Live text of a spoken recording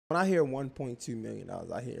When I hear $1.2 million,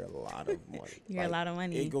 I hear a lot of money. You hear a lot of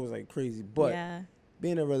money. It goes like crazy. But yeah.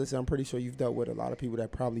 being a realtor, I'm pretty sure you've dealt with a lot of people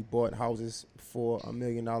that probably bought houses for $1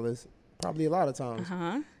 million, probably a lot of times.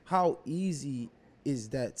 How easy is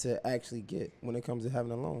that to actually get when it comes to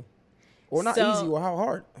having a loan? Or not easy, or how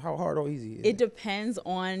hard or easy is it? It depends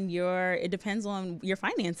on your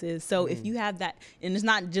finances. So if you have that, and it's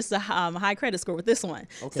not just a high credit score with this one.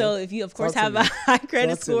 Okay. So if you, of course, have a high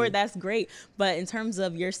credit score, that's great. But in terms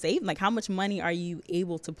of your saving, like how much money are you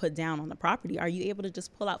able to put down on the property? Are you able to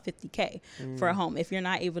just pull out $50K for a home? If you're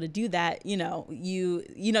not able to do that,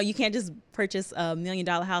 you can't just purchase $1 million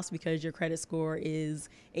house because your credit score is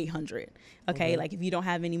 800. Okay. Like if you don't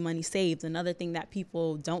have any money saved, another thing that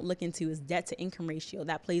people don't look into is debt to income ratio.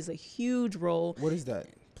 That plays a huge role. What is that?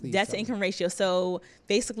 Please debt to income ratio. So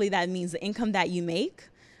basically that means the income that you make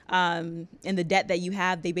and the debt that you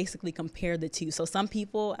have, they basically compare the two. So some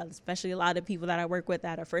people, especially a lot of people that I work with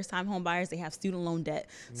that are first-time home buyers, they have student loan debt.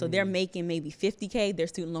 So they're making maybe $50K, their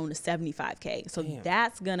student loan is $75K. So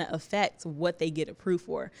that's going to affect what they get approved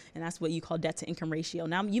for. And that's what you call debt to income ratio.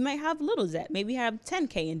 Now you might have little debt, maybe you have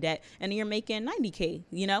 $10K in debt and you're making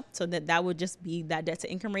 $90K, so that would just be that debt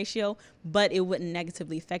to income ratio, but it wouldn't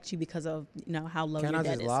negatively affect you because of, how low your debt is.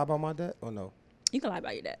 Can I just lie about my debt or no? You can lie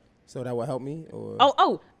about your debt. So that will help me? Or?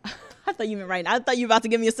 Oh, I thought you meant right now. I thought you were about to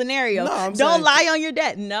give me a scenario. No, Don't lie on your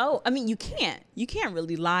debt. No, I mean, you can't. You can't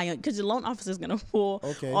really lie on, because your loan officer is going to pull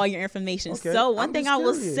all your information. Okay. So one thing I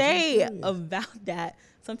will say about that,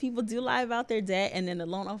 some people do lie about their debt, and then the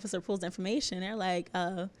loan officer pulls the information. They're like,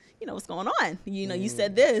 what's going on? You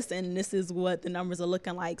said this, and this is what the numbers are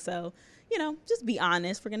looking like. So, just be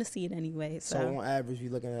honest. We're going to see it anyway. So on average,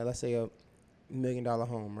 you're looking at, let's say, $1 million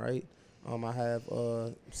home, right? I have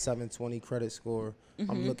a 720 credit score.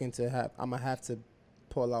 I'm looking to have. I'm gonna have to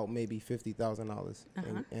pull out maybe $50,000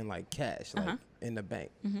 in like cash, like in the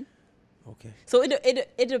bank. Okay. So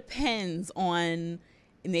it depends on.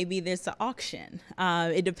 Maybe there's an auction.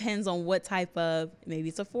 It depends on what type of, maybe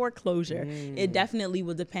it's a foreclosure. It definitely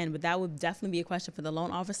will depend, but that would definitely be a question for the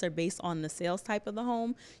loan officer based on the sales type of the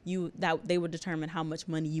home. That they would determine how much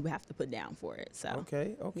money you have to put down for it. So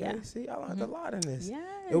okay. Yeah. See, I learned a lot in this. Yes.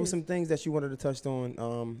 It was some things that you wanted to touch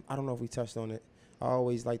on. I don't know if we touched on it. I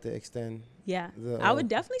always like to extend. Yeah, I would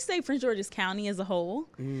definitely say Prince George's County as a whole.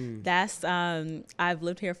 That's I've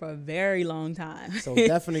lived here for a very long time. So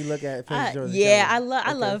definitely look at Prince George's County. Yeah,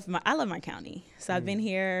 I love my county. So I've been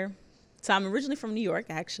here. So I'm originally from New York,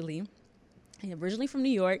 actually. I'm originally from New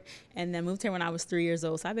York, and then moved here when I was 3 years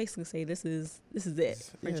old. So I basically say this is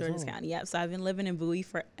it, Prince George's County. Yeah. So I've been living in Bowie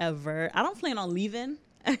forever. I don't plan on leaving.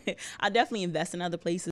 I definitely invest in other places.